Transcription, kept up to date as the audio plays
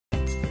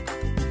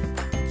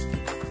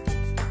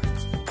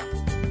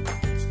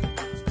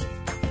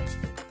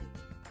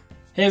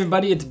Hey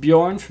everybody, it's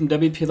Bjorn from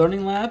WP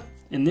Learning Lab.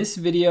 In this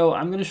video,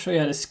 I'm going to show you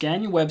how to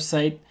scan your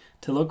website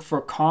to look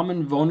for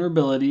common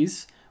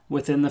vulnerabilities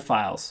within the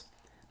files.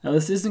 Now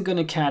this isn't going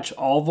to catch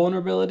all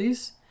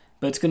vulnerabilities,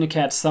 but it's going to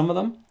catch some of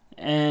them,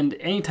 and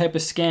any type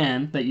of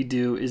scan that you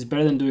do is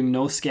better than doing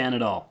no scan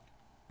at all.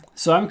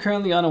 So I'm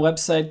currently on a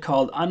website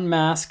called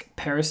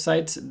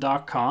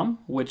unmaskparasites.com,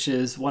 which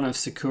is one of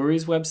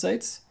Securi's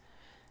websites.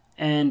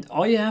 And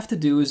all you have to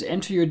do is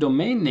enter your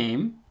domain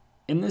name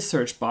in the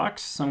search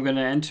box. So I'm going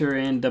to enter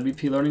in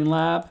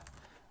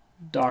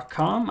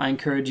wplearninglab.com. I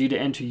encourage you to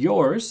enter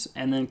yours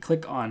and then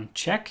click on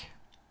check.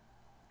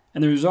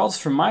 And the results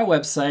from my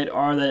website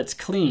are that it's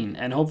clean,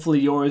 and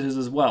hopefully yours is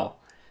as well.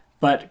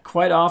 But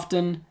quite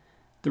often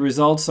the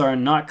results are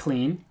not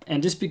clean,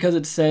 and just because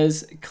it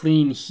says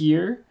clean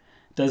here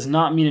does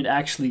not mean it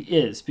actually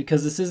is,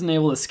 because this isn't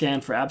able to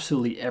scan for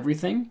absolutely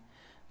everything,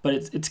 but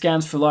it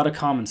scans for a lot of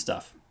common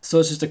stuff. So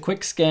it's just a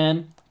quick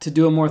scan. To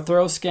do a more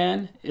thorough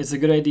scan, it's a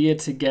good idea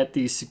to get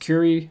the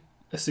security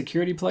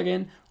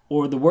plugin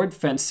or the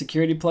WordPress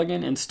security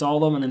plugin, install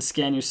them, and then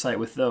scan your site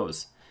with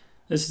those.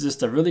 This is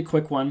just a really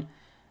quick one,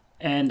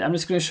 and I'm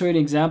just going to show you an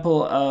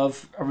example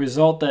of a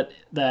result that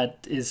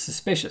is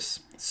suspicious.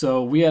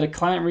 So we had a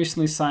client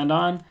recently signed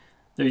on.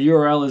 Their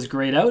URL is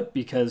grayed out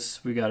because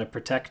we got to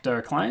protect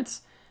our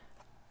clients,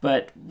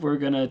 but we're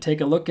going to take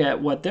a look at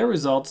what their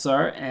results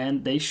are,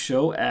 and they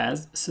show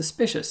as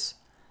suspicious.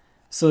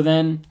 So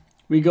then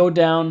we go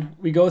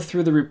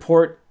through the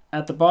report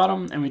at the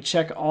bottom, and we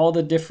check all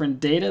the different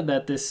data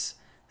that this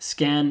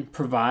scan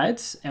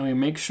provides, and we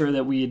make sure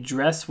that we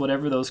address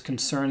whatever those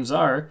concerns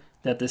are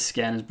that this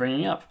scan is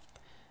bringing up.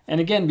 And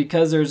again,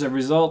 because there's a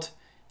result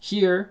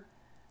here,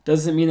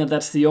 doesn't mean that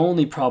that's the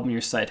only problem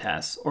your site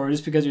has, or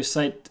just because your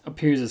site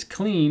appears as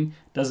clean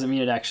doesn't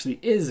mean it actually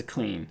is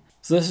clean.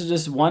 So this is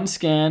just one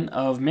scan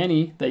of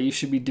many that you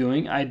should be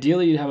doing.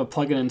 Ideally, you'd have a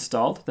plugin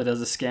installed that does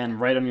a scan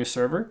right on your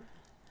server,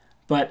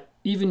 but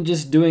even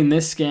just doing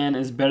this scan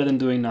is better than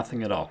doing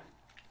nothing at all.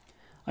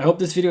 I hope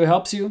this video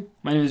helps you.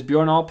 My name is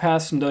Bjorn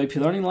Allpass from WP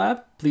Learning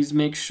Lab. Please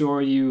make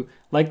sure you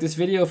like this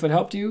video if it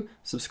helped you,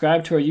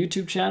 subscribe to our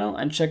YouTube channel,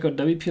 and check out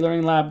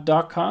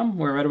wplearninglab.com,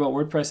 where I write about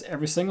WordPress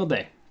every single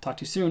day. Talk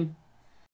to you soon.